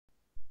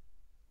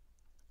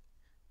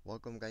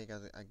Welcome guys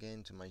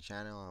again to my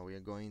channel, and we are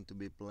going to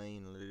be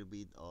playing a little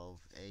bit of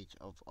Age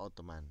of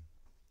Ottoman.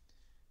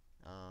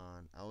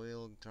 I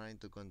will try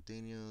to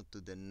continue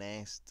to the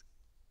next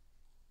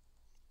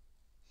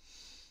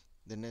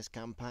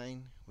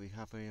campaign. We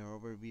have an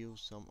overview,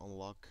 some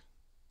unlock.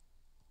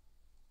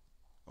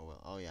 Oh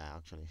well, oh yeah,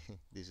 actually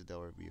this is the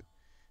overview.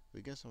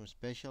 We get some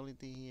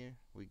specialty here.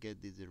 We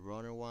get this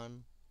runner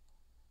one.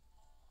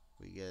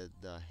 We get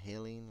the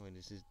healing when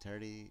this is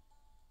 30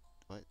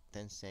 what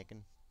 10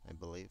 second I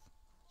believe,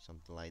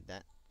 something like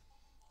that.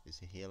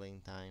 It's a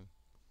healing time.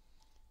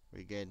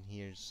 We get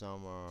here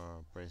some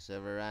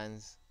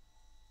perseverance,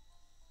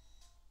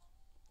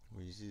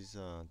 which is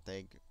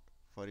take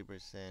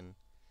 40%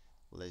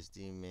 less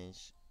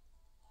damage,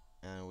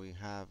 and we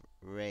have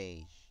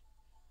rage,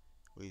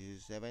 which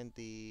is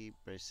 70%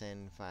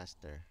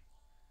 faster.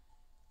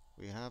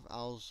 We have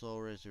also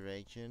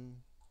resurrection,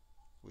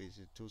 which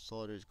is two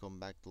soldiers come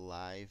back to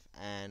life,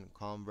 and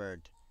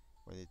convert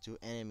when the two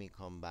enemy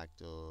come back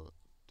to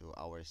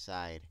our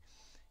side.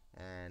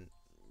 And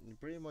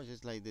pretty much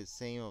it's like the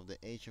same of the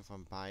Age of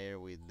Empire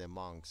with the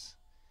monks.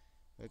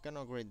 We can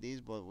upgrade this,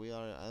 but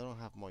I don't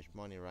have much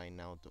money right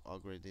now to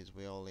upgrade this.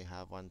 We only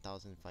have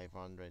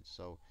 1,500,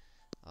 so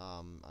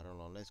I don't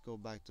know. Let's go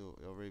back to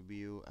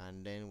overview,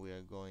 and then we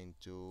are going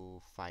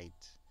to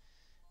fight.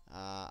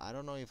 I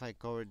don't know if I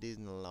covered this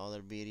in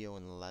another video,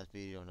 in the last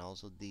video, and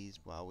also this,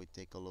 but I will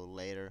take a look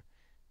later.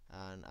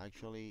 And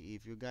actually,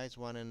 if you guys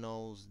want to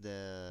know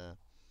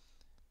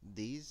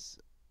these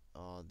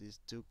these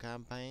two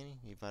campaign,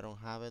 if I don't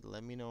have it,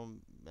 let me know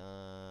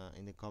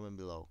in the comment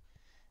below.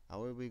 I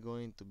will be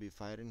going to be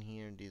fighting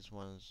here in this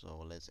one,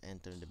 so let's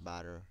enter the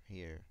battle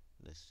here.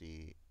 Let's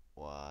see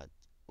what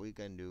we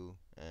can do,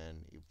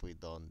 and if we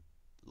don't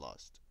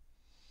lost.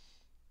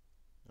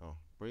 Oh,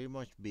 pretty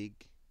much big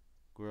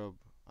group.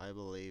 I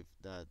believe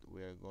that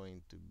we are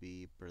going to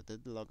be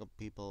protect a lot of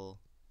people.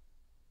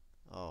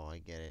 Oh, I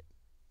get it.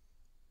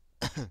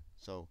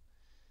 So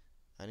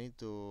I need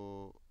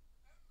to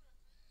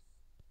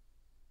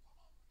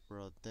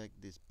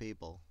protect these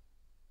people.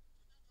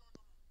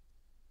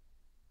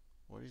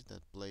 Where is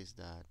that place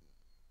that?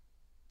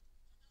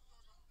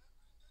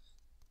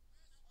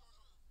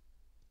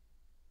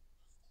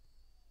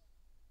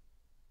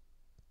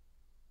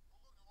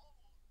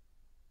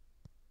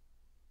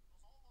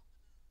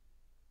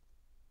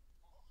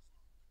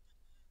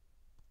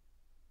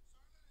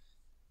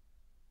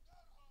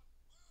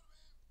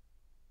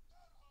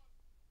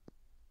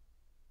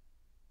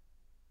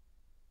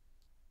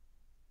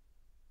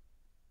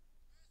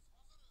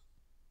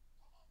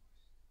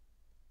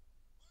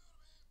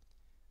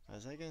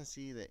 As I can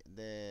see,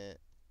 the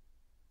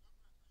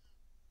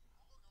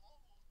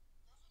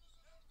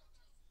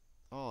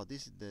oh,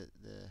 this is the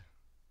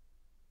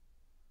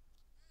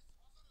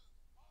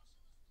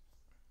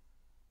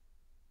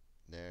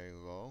there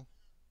you go.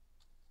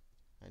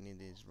 I need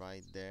this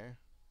right there.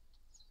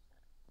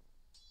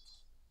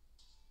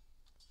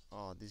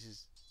 Oh, this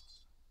is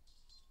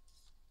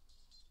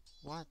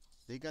what?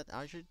 They got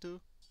Archer too?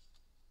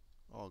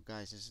 Oh,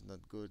 guys, this is not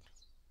good.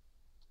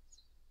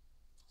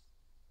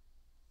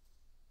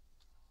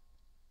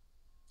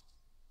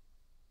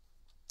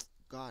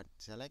 God,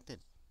 selected.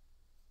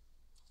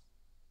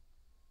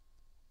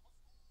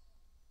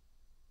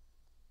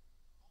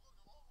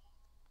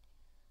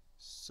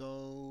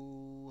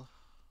 So,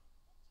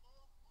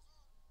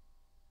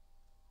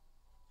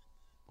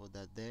 put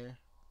that there.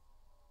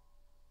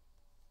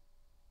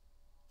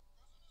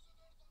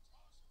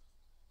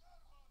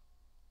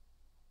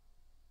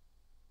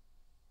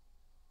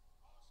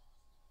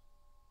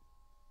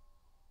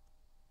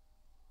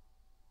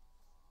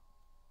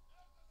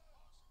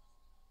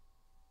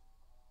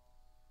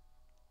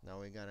 Now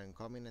we got an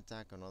incoming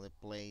attack, another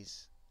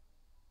place.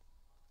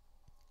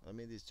 Let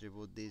me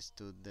distribute this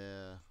to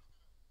the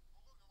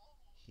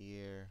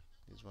here.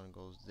 This one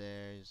goes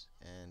there,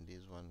 and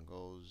this one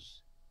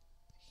goes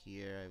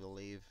here, I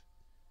believe.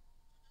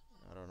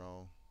 I don't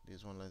know.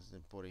 This one, let's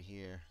put it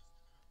here.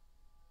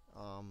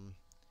 Um,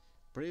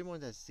 Pretty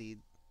much that's it.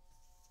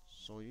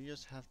 So you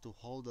just have to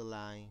hold the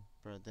line,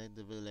 protect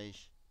the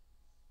village.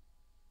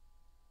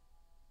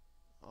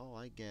 Oh,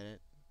 I get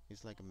it.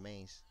 It's like a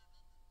maze.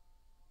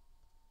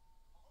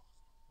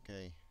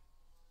 Okay.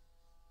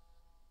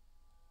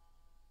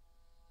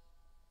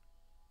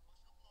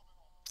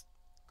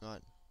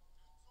 God.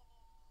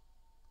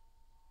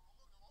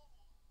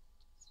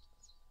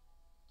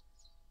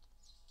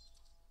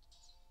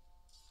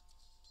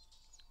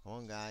 Come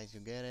on, guys. You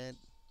get it?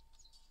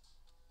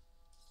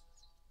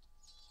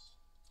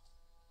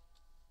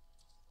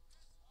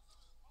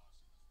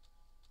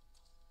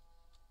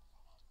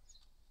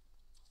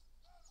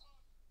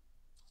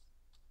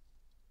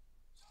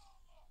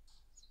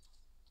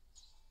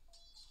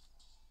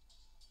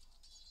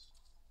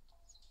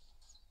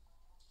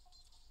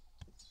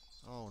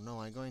 Oh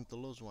no, I'm going to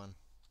lose one.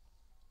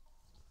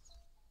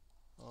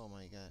 Oh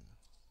my god.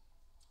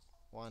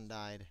 One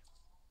died.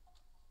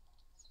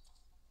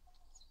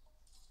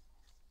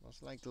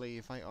 Most likely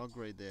if I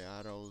upgrade the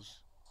arrows.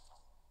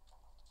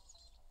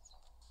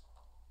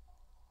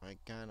 I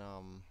can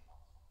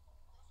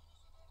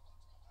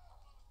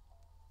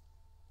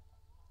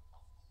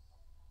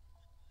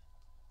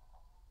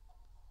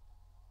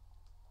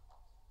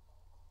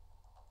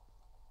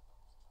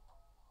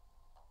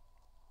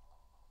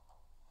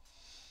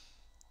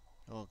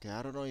okay,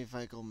 I don't know if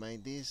I can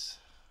make this,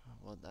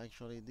 but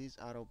actually this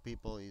auto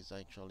people is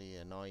actually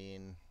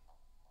annoying.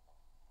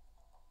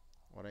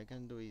 What I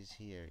can do is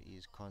here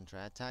is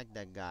contra attack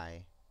that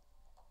guy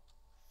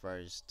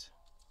first.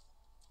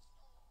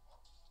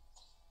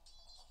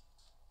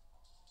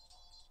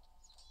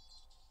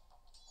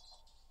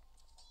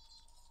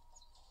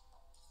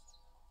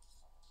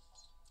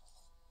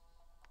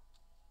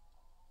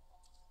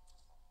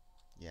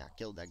 Yeah,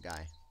 kill that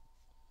guy.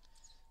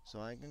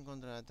 So I can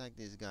counter attack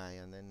this guy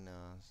and then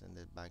send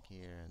it back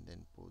here and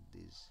then put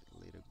this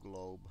little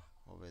globe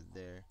over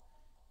there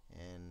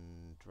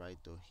and try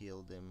to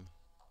heal them.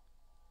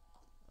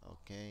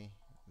 Okay,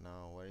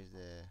 now where is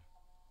the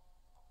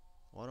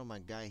one of my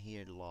guy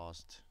here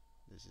lost?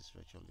 This is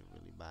actually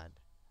really bad.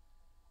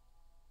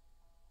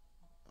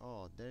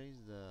 Oh, there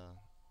is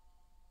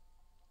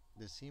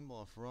the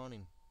symbol of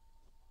running.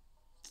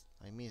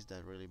 I missed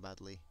that really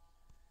badly.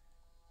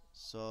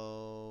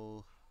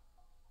 So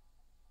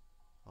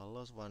I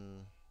lost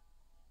one.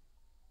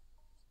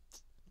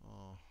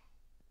 Oh,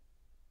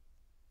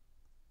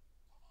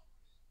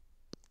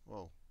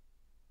 whoa.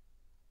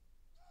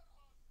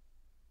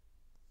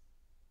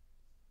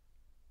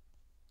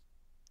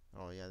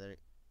 Oh yeah, there.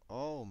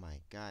 Oh my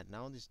God!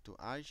 Now these two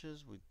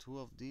archers with two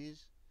of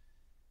these.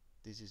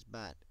 This is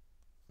bad.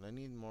 I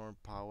need more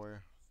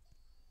power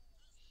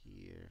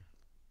here.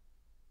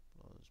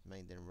 Let's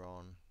make them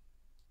run.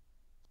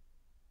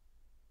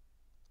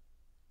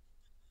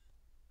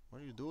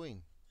 What are you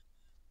doing?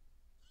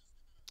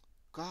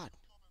 God!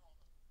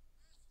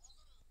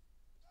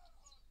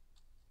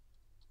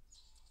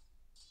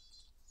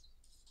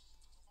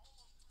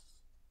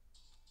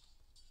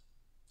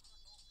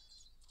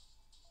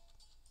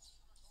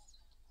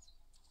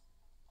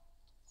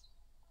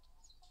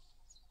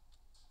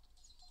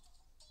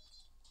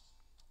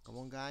 Come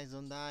on, guys,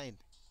 don't die.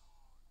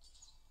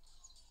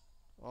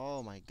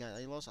 Oh my God!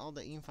 I lost all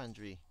the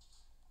infantry.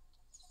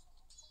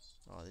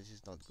 Oh, this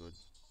is not good.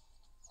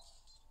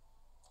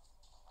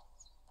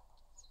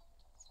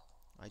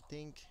 I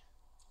think.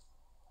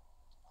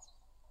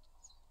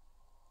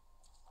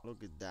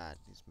 Look at that.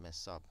 It's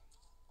messed up.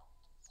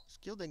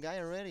 Just kill the guy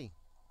already.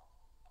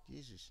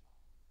 Jesus.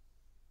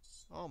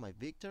 Oh, my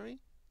victory?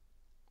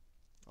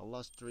 I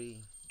lost three.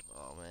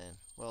 Oh man.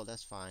 Well,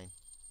 that's fine.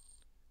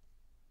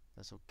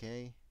 That's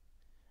okay.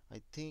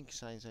 I think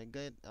since I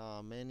get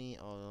many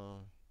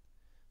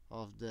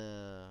of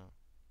the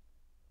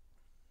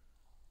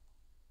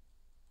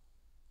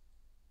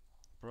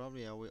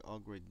probably I will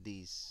upgrade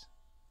these.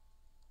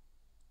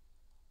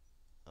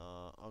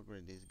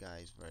 Upgrade these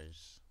guys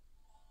first.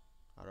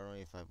 I don't know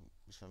if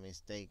it's a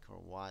mistake or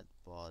what,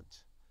 but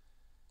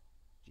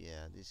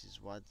yeah, this is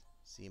what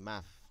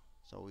Simav.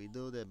 So we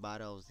do the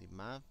battle of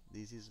Simav.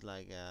 This is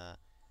like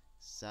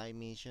side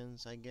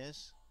missions, I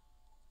guess.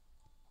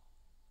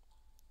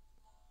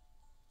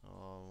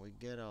 We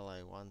get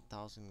like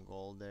 1,000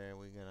 gold there.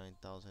 We get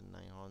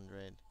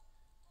 9,900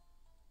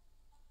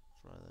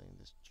 for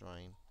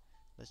destroying.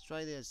 Let's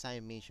try the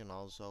side mission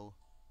also.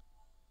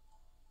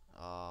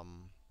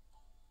 Um,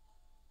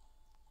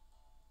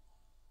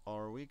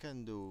 or we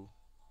can do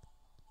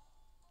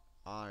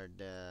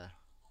the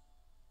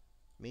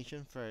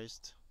mission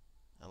first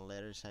and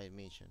later side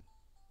mission.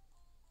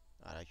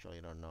 I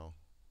actually don't know.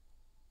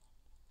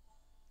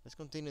 Let's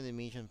continue the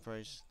mission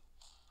first.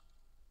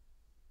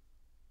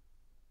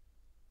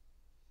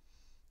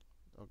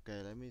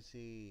 Okay, let me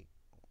see.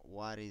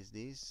 What is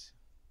this?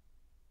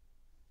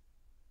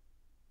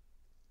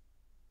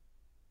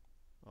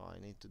 Oh, I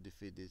need to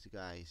defeat these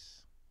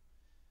guys.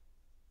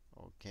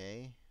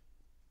 Okay.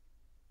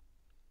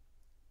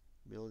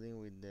 Building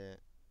with the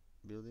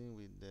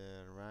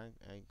rank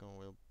icon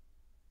will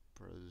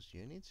produce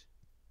units.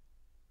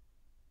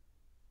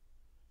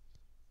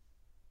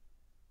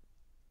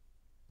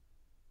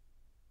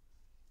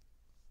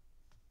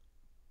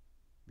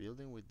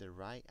 Building with the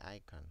right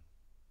icon.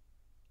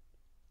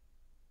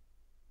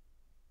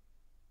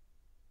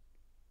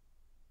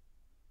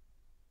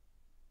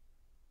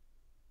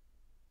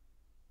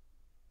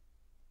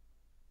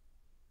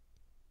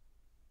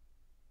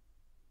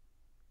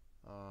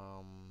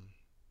 Um,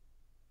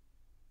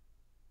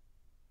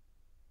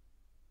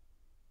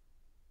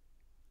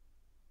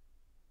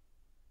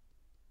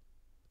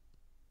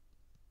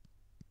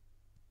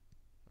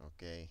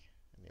 okay.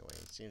 Anyway,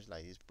 it seems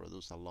like it's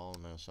produced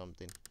alone or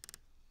something.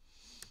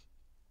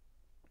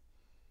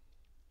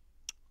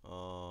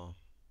 Uh,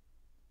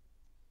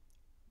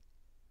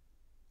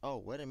 oh,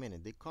 wait a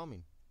minute. They're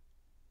coming.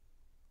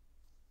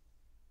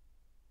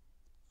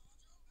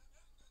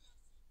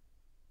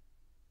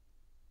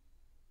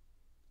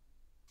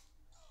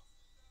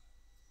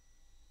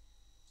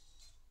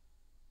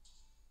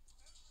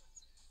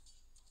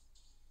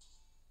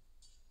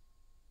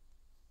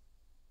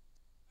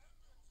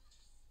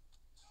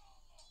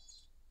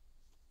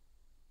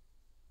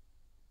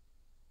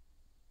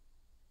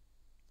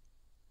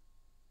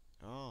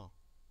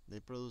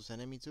 reproduce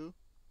enemy too?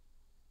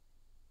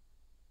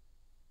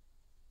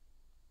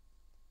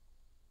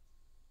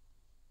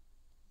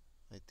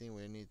 I think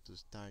we need to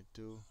start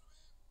to.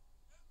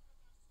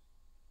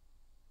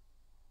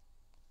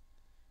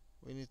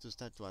 We need to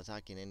start to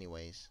attacking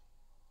anyways.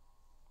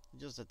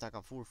 Just attack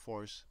a full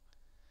force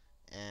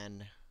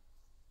and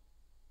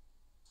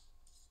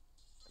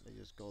let's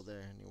just go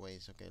there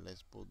anyways. Okay,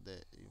 let's put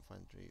the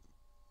infantry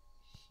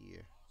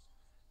here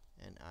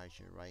and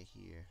archer right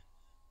here.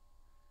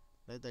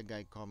 Let the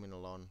guy coming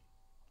along.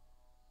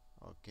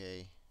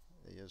 Okay,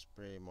 they just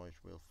pretty much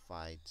will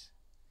fight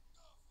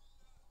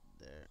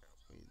there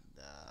with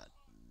that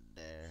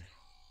there.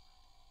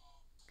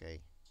 Okay,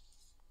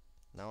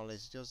 now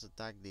let's just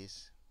attack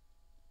this.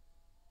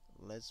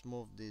 Let's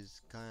move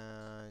these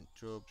kind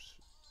troops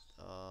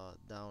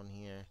down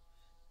here,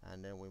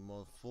 and then we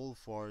move full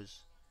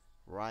force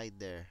right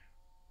there.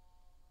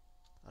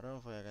 I don't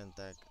know if I can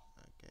attack.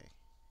 Okay,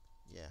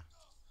 yeah.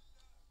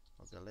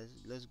 Okay,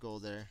 let's go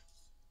there.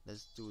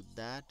 Let's do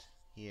that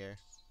here.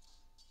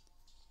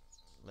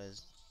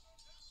 Let's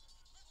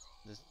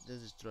let's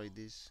destroy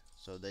this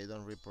so they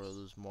don't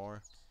reproduce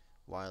more,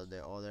 while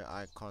the other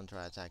are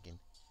counter-attacking.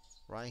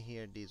 Right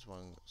here, these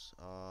ones.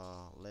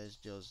 Let's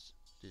just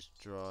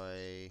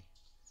destroy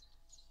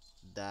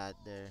that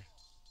there.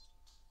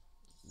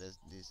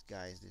 These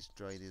guys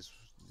destroy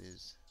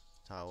this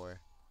tower.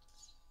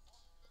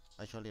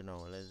 Actually,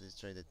 no. Let's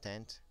destroy the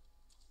tent.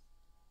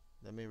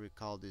 Let me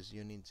recall these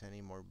units.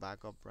 Any more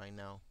backup right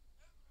now?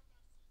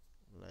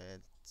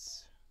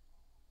 Let's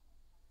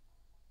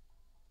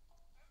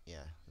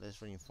yeah.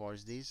 Let's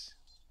reinforce this.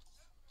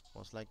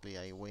 Most likely,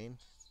 I win.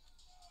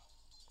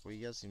 We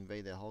just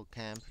invade the whole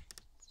camp.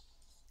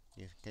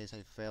 In case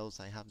I fails,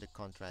 I have the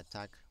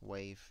counter-attack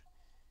wave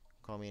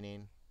coming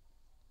in.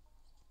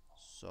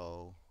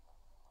 So,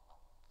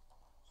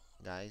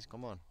 guys,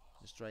 come on,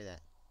 destroy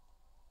that.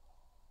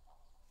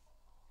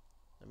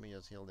 Let me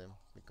just heal them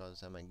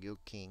because I'm a good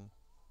king.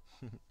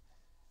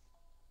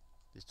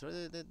 Destroy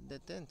the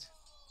tent.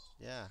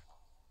 Yeah,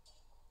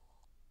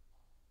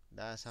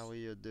 that's how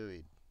you do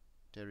it.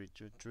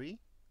 Territory 3?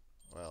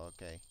 Well,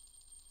 okay.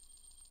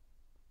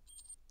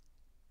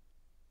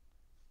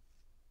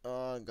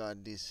 Oh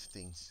god, these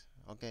things.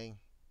 Okay.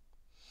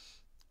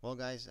 Well,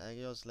 guys, I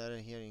just let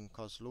it here in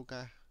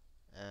Kusunoky,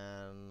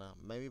 and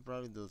maybe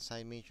probably the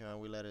side mission I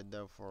will let it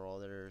there for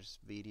other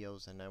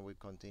videos, and I will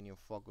continue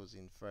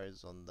focusing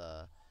first on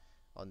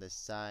the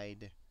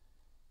side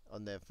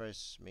on the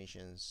first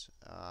missions.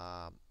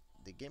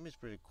 The game is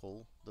pretty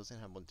cool. Doesn't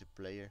have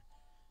multiplayer.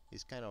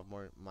 It's kind of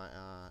more my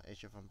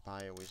Age of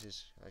Empire, which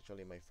is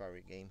actually my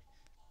favorite game.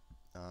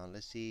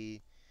 Let's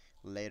see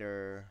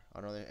later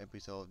another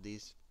episode of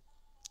this.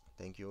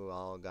 Thank you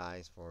all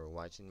guys for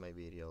watching my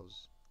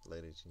videos,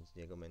 ladies and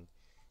gentlemen,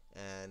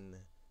 and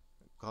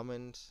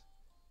comment,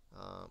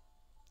 uh,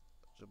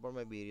 support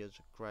my videos,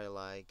 cry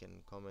like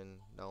and comment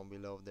down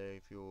below there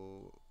if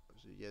you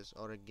suggest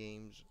other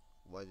games,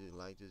 what you'd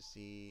like to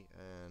see,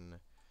 and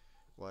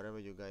whatever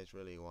you guys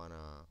really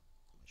wanna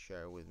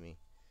share with me.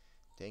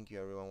 Thank you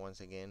everyone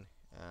once again,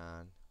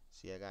 and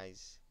see you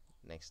guys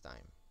next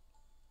time.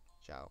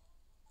 Ciao.